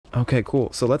Okay,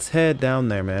 cool. So let's head down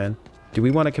there, man. Do we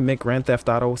want to commit Grand Theft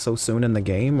Auto so soon in the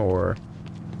game, or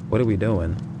what are we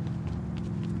doing?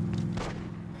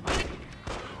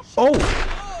 Oh!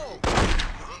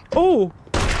 Oh!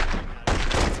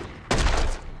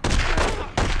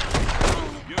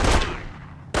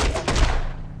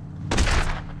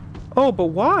 Oh, but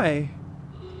why?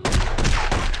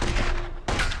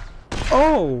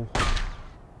 Oh!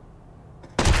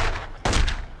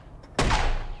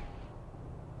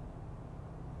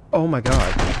 Oh my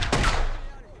god.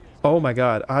 Oh my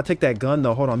god. I'll take that gun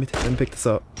though. Hold on, let me pick this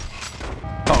up.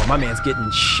 Oh, my man's getting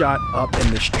shot up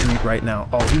in the street right now.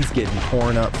 Oh, he's getting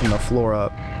torn up from the floor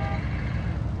up.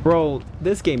 Bro,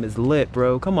 this game is lit,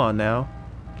 bro. Come on now.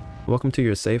 Welcome to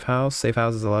your safe house. Safe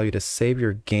houses allow you to save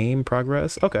your game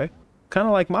progress. Okay. Kind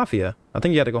of like Mafia. I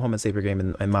think you had to go home and save your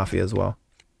game in Mafia as well.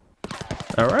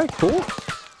 Alright, cool.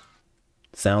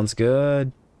 Sounds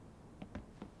good.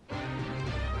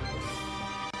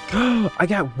 I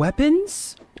got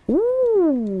weapons?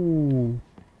 Ooh.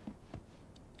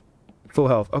 Full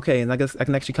health. Okay, and I guess I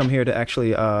can actually come here to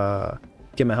actually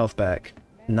get my health back.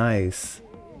 Nice.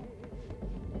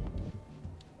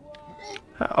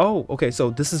 Oh, okay, so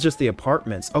this is just the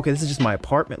apartments. Okay, this is just my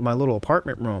apartment, my little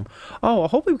apartment room. Oh,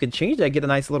 hopefully we can change that, get a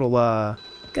nice little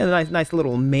get a nice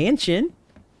little mansion.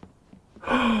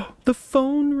 The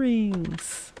phone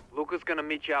rings. Luca's gonna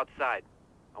meet you outside.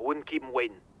 I wouldn't keep him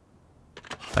waiting.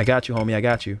 I got you, homie. I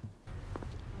got you.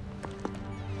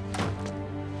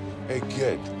 Hey,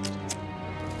 kid.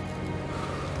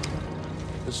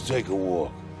 Let's take a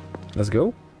walk. Let's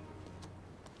go.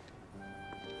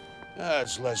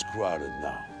 It's less crowded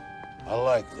now. I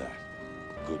like that.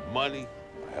 Good money,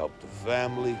 I help the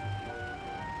family,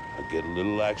 I get a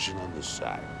little action on the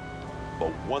side.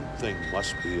 But one thing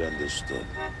must be understood.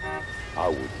 I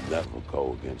would never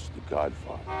go against the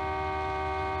Godfather.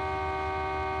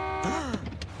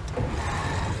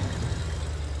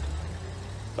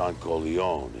 Don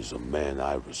Corleone is a man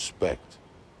I respect.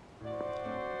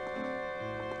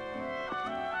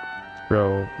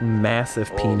 Bro,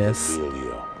 massive penis.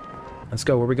 Let's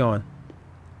go. Where we going?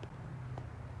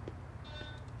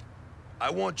 I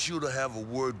want you to have a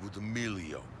word with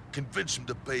Emilio. Convince him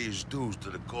to pay his dues to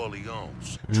the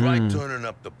Corleones. Try turning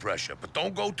up the pressure, but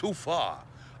don't go too far.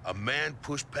 A man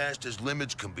pushed past his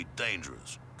limits can be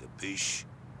dangerous. Capiche?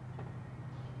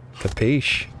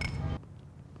 Capiche.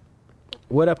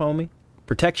 What up, homie?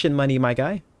 Protection money, my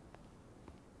guy.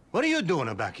 What are you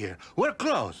doing back here? We're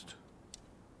closed.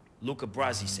 Luca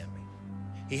Brasi sent me.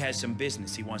 He has some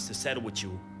business he wants to settle with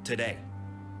you today.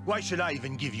 Why should I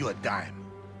even give you a dime?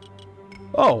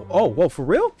 Oh, whoa, for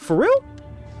real? For real?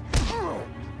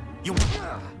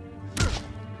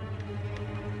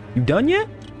 You done yet?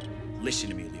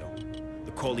 Listen, Emilio.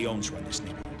 The Corleones run this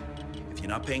neighborhood. If you're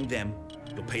not paying them,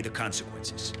 you'll pay the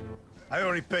consequences. I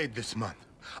already paid this month.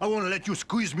 I won't let you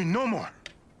squeeze me no more.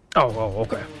 Oh,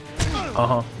 okay.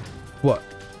 Uh-huh. What?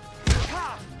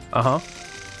 Uh-huh.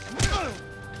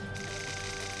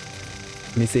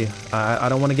 Let me see. I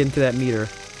don't want to get into that meter.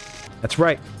 That's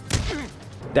right.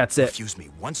 That's it. Refuse me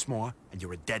once more, and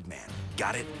you're a dead man.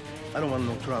 Got it? I don't want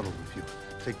no trouble with you.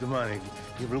 Take the money.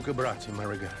 Give Luca Brasi my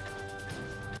regard.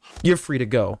 You're free to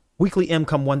go. Weekly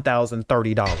income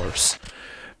 $1,030.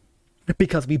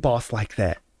 Because we boss like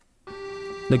that.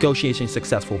 Negotiation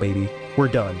successful, baby. We're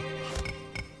done.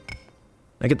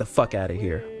 Now get the fuck out of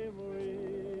here.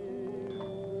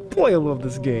 Boy, I love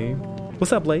this game.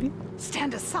 What's up, lady?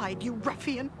 Stand aside, you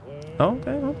ruffian.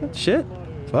 Okay. Shit.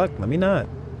 Fuck, let me not.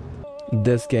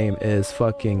 This game is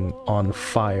fucking on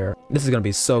fire. This is gonna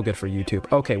be so good for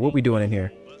YouTube. Okay, what we doing in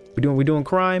here? We doing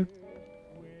crime?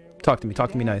 Talk to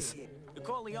me nice. The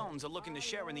Corleones are looking to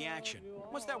share in the action.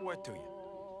 What's that worth to you?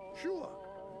 Sure.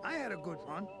 I had a good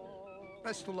run.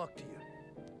 Best of luck to you.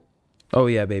 Oh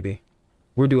yeah, baby.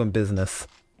 We're doing business.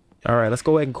 Alright, let's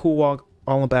go ahead and cool walk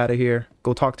all up out of here.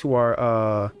 Go talk to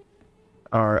our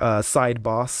side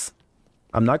boss.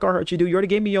 I'm not gonna hurt you, dude. You already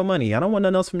gave me your money. I don't want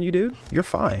nothing else from you, dude. You're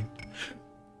fine.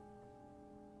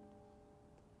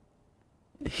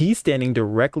 He's standing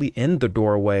directly in the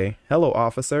doorway. Hello,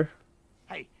 officer.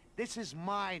 Hey, this is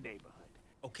my neighborhood.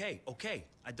 Okay.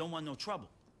 I don't want no trouble.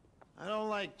 I don't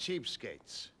like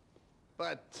cheapskates.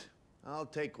 But I'll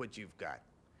take what you've got.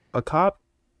 A cop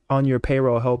on your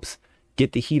payroll helps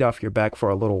get the heat off your back for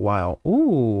a little while.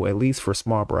 Ooh, at least for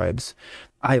small bribes.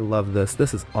 I love this.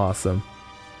 This is awesome.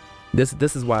 This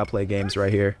is why I play games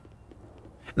right here.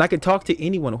 And I can talk to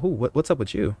anyone. What's up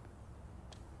with you?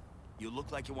 You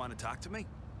look like you want to talk to me?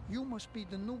 You must be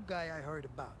the new guy I heard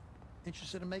about.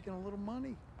 Interested in making a little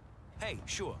money? Hey,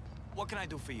 sure. What can I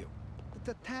do for you?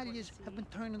 The Tatarians have been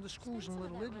turning the screws in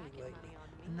Little Italy lately.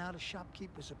 And now the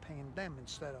shopkeepers are paying them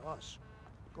instead of us.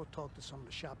 Go talk to some of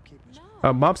the shopkeepers.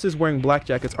 Mobsters wearing black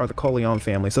jackets are the Corleone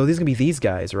family. So these are gonna be these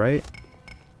guys, right?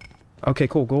 Okay,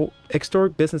 cool. Go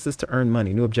extort businesses to earn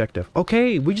money. New objective.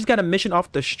 Okay, we just got a mission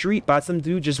off the street by some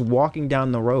dude just walking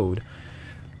down the road.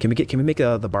 Can we make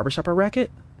the barbershop a racket?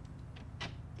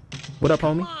 What up,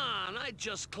 homie? Come on, I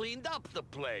just cleaned up the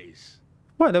place.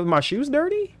 What? Are my shoes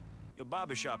dirty? Your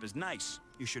barbershop is nice.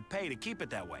 You should pay to keep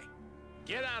it that way.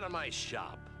 Get out of my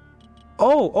shop.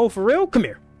 Oh, for real? Come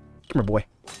here, boy.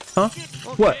 Huh?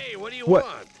 What? Okay, what do you What?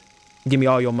 want? Give me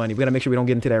all your money. We gotta make sure we don't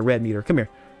get into that red meter. Come here.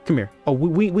 Come here. Oh,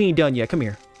 we ain't done yet. Come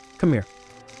here. Come here.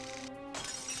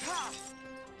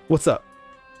 What's up?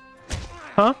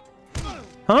 Huh?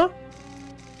 Huh?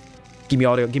 Give me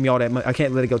all that money. I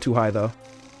can't let it go too high though.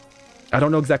 I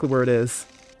don't know exactly where it is.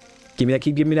 Give me that.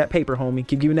 Keep giving me that paper, homie.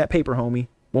 Keep giving that paper, homie.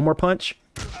 One more punch.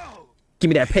 Give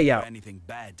me that payout. Anything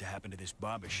bad to happen to this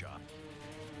barbershop?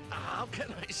 How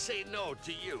can I say no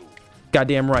to you?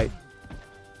 Goddamn right.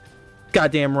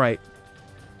 Goddamn right.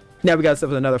 Now we got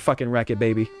ourselves another fucking racket,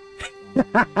 baby.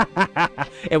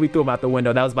 And we threw him out the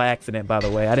window. That was by accident, by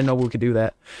the way. I didn't know we could do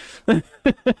that. All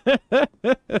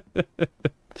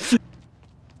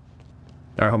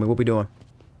right, homie, what we doing?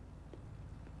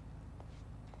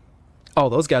 Oh,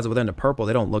 those guys over there in the purple,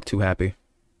 they don't look too happy.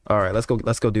 All right, let's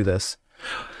go do this.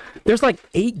 There's like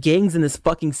 8 gangs in this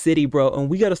fucking city, bro, and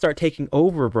we got to start taking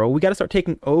over, bro. We got to start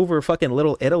taking over fucking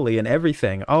Little Italy and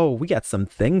everything. Oh, we got some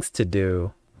things to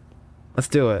do. Let's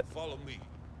do it. Follow me.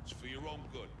 It's for your own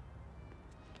good.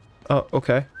 Oh,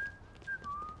 okay.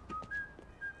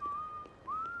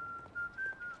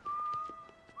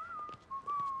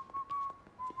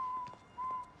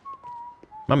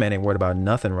 My man ain't worried about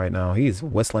nothing right now. He's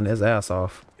whistling his ass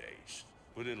off. Days,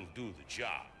 but it'll do the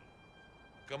job.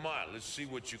 Come on, let's see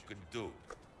what you can do.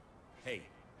 Hey,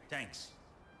 thanks.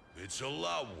 It's a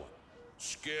loud one.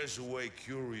 Scares away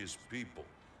curious people.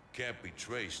 Can't be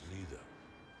traced neither.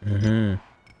 Mm-hmm.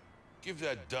 Give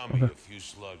that dummy a few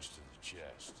slugs to the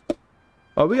chest.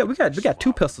 Oh, we got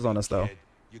 2 pistols on us though.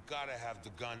 You gotta have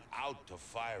the gun out to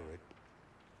fire it.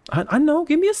 I know.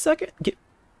 Give me a second.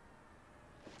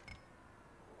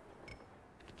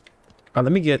 Let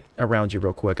me get around you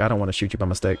real quick. I don't want to shoot you by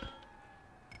mistake.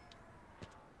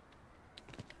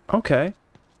 Okay.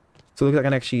 So it looks like I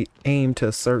can actually aim to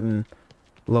certain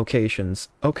locations.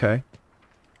 Okay.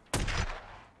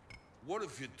 What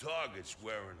if your target's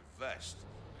wearing a vest?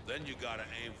 Then you gotta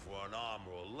aim for an arm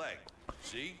or a leg.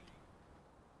 See?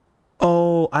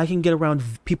 Oh, I can get around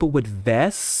people with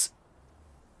vests?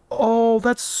 Oh,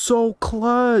 that's so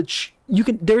clutch. You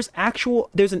can there's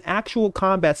an actual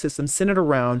combat system centered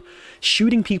around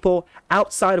shooting people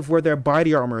outside of where their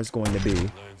body armor is going to be. Learn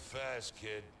fast,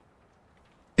 kid.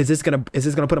 Is this gonna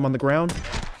put him on the ground?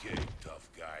 Okay, tough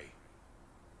guy.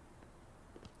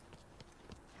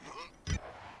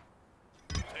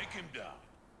 Take him down.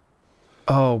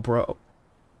 Oh, bro.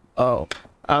 Oh.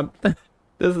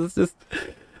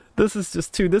 This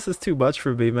is too much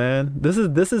for me, man. This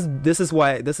is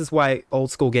why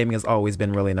old school gaming has always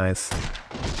been really nice.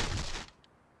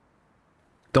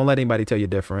 Don't let anybody tell you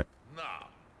different. Nah,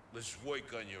 let's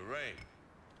work on your aim.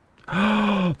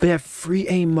 Oh, they have free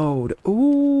aim mode.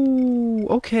 Ooh,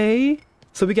 okay.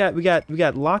 So we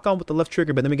got lock on with the left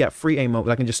trigger, but then we got free aim mode.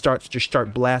 I can just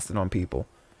start blasting on people.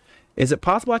 Is it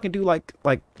possible I can do like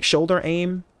shoulder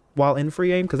aim while in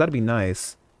free aim? Because that'd be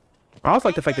nice. I also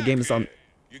like the fact the game is on.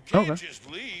 You can't just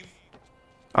leave.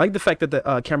 I like the fact that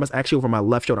the camera's actually over my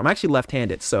left shoulder. I'm actually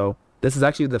left-handed, so this is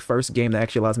actually the first game that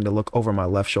actually allows me to look over my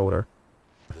left shoulder.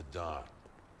 The Don.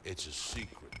 It's a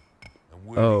secret. And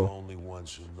we're the only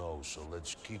ones who know, so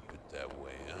let's keep it that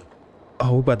way, huh?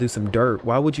 Oh, we're about to do some dirt.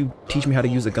 Why would you teach me how to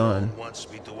use a gun?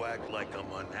 Wants me to act like I'm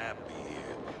unhappy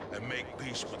here and make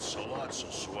peace with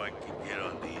Solatso so I can get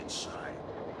on the inside.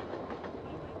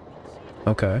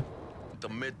 Okay. The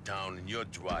Midtown and you're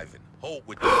driving. Hold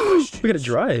with the questions. We're gonna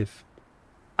drive.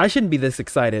 I shouldn't be this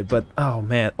excited, but oh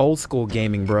man, old school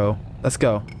gaming, bro. Let's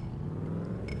go.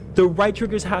 The right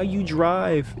trigger is how you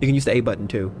drive. You can use the A button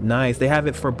too. Nice. They have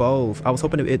it for both. I was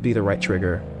hoping it'd be the right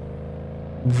trigger.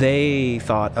 They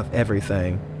thought of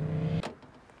everything.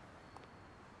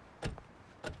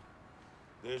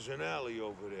 There's an alley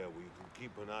over there where you can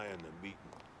keep an eye on the meeting.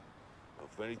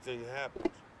 If anything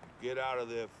happens, get out of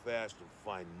there fast and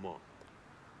find Monk.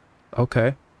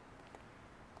 Okay.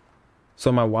 So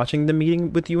am I watching the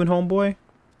meeting with you and homeboy?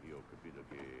 Io ho capito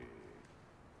che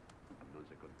non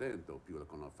sei contento più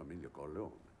con la famiglia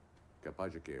Corleone.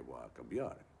 Capace che vuoi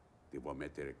cambiare. Ti vuoi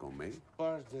mettere con me?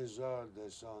 Partezan de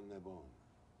San Nebon.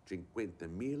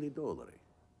 $50,000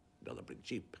 dal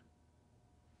principio.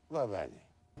 Va bene.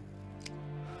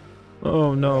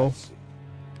 Oh no.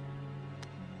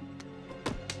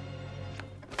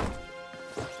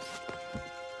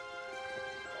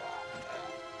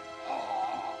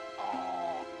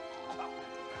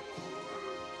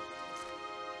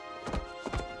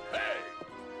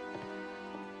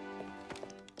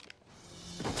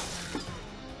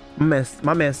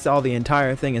 My man saw the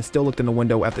entire thing and still looked in the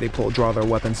window after they draw their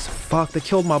weapons. Fuck, they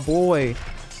killed my boy.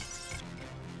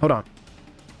 Hold on.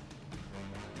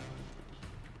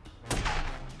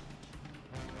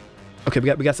 Okay,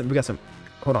 we got some.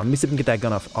 Hold on, let me see if we can get that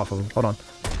gun off of him. Hold on.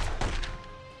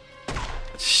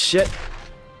 Shit.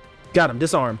 Got him,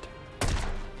 disarmed.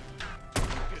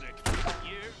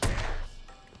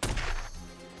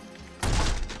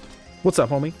 What's up,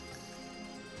 homie?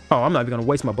 Oh, I'm not even gonna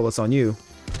waste my bullets on you.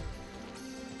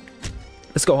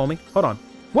 Let's go, homie. Hold on.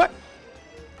 What?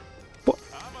 What?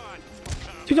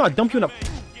 You gonna dump you in a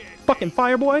fucking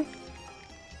fire, boy?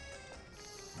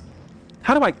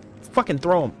 How do I fucking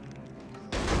throw him?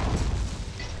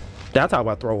 That's how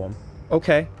I throw him.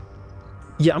 Okay.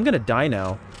 Yeah, I'm gonna die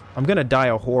now. I'm gonna die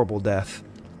a horrible death.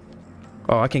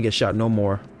 Oh, I can't get shot no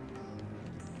more.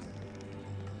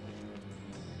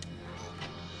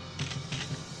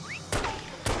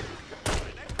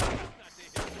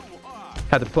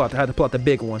 Had to pull out the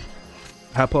big one.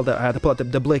 I had to pull out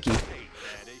the blicky.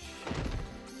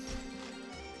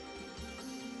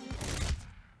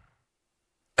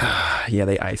 Yeah,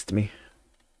 they iced me.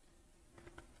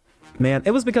 Man,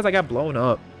 it was because I got blown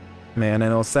up. Man,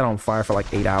 and it was set on fire for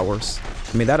like 8 hours.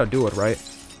 I mean, that'll do it, right?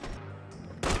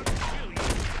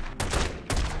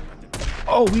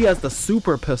 Oh, he has the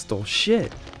super pistol.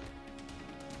 Shit.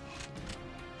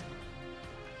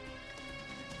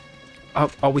 I'll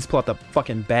always pull out the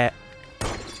fucking bat.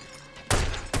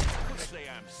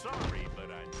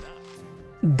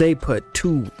 They put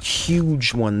 2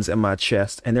 huge ones in my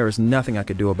chest, and there is nothing I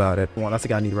could do about it. Well, that's the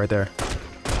guy I need right there.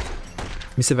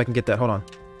 Let me see if I can get that. Hold on.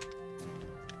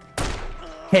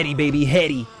 Heady, baby,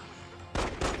 heady.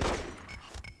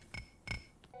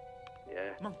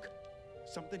 Yeah? Monk,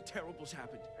 something terrible's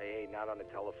happened. Hey, not on the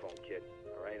telephone, kid.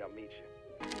 All right, I'll meet you.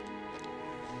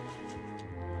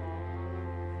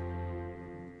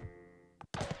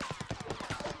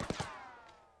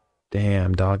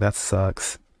 Damn, dog, that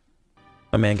sucks.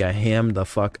 My man got hemmed the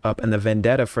fuck up, and the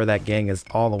vendetta for that gang is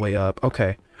all the way up.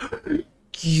 Okay.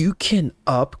 You can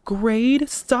upgrade?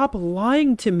 Stop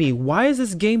lying to me. Why is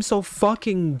this game so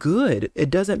fucking good? It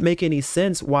doesn't make any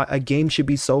sense why a game should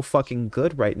be so fucking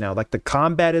good right now. Like, the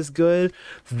combat is good.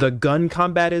 The gun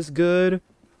combat is good.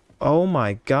 Oh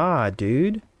my god,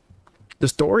 dude. The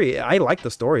story, I like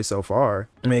the story so far.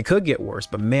 I mean, it could get worse,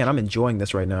 but man, I'm enjoying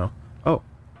this right now. Oh.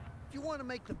 If you want to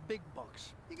make the big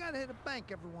bucks, you gotta hit a bank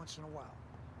every once in a while.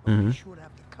 Mm-hmm. Be sure to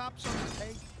have the cops on the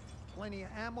peg, plenty of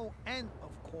ammo, and,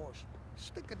 of course,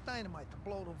 stick of dynamite to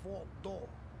blow the vault door.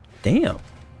 Damn.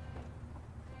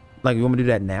 Like, you want me to do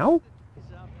that now?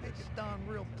 Make it down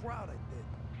real proud I did.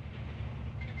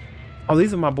 Oh,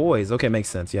 these are my boys. Okay, makes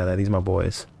sense. Yeah, these are my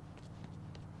boys.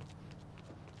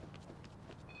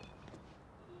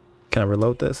 Can I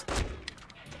reload this?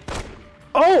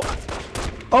 Oh!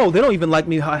 Oh, they don't even like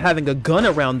me having a gun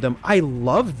around them. I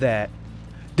love that.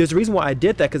 There's a reason why I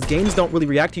did that, because games don't really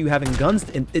react to you having guns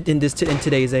in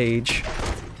today's age.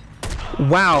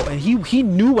 Wow, and he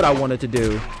knew what I wanted to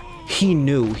do. He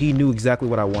knew exactly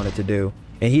what I wanted to do,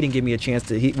 and he didn't give me a chance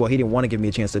to. He didn't want to give me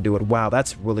a chance to do it. Wow,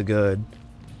 that's really good.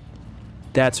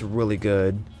 That's really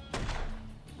good.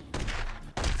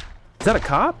 Is that a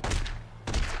cop?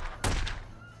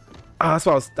 Oh,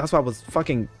 that's why I was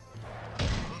fucking.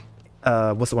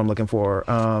 What's the one I'm looking for?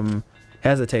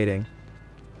 Hesitating.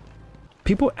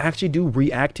 People actually do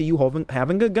react to you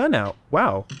having a gun out.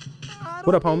 Wow.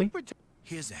 What up, homie?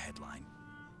 Here's a headline.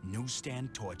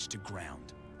 Newsstand torch to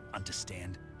ground.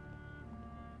 Understand?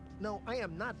 No, I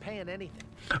am not paying anything.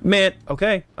 Man,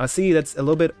 okay. I see that's a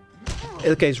little bit...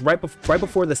 Okay, it's right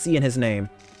before the C in his name.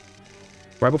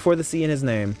 Right before the C in his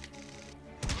name.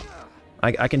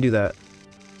 I can do that.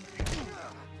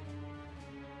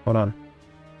 Hold on.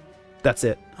 That's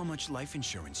it. How much life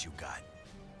insurance you got?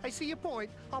 I see your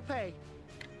point. I'll pay.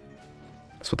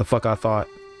 That's what the fuck I thought.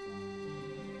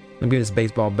 Let me get this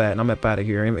baseball bat and I'm up out of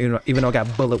here. Even though I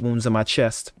got bullet wounds in my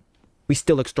chest. We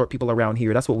still extort people around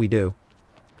here. That's what we do.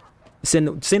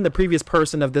 Send the previous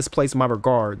person of this place my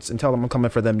regards and tell them I'm coming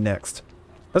for them next.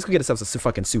 Let's go get ourselves a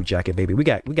fucking suit jacket, baby. We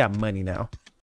got money now.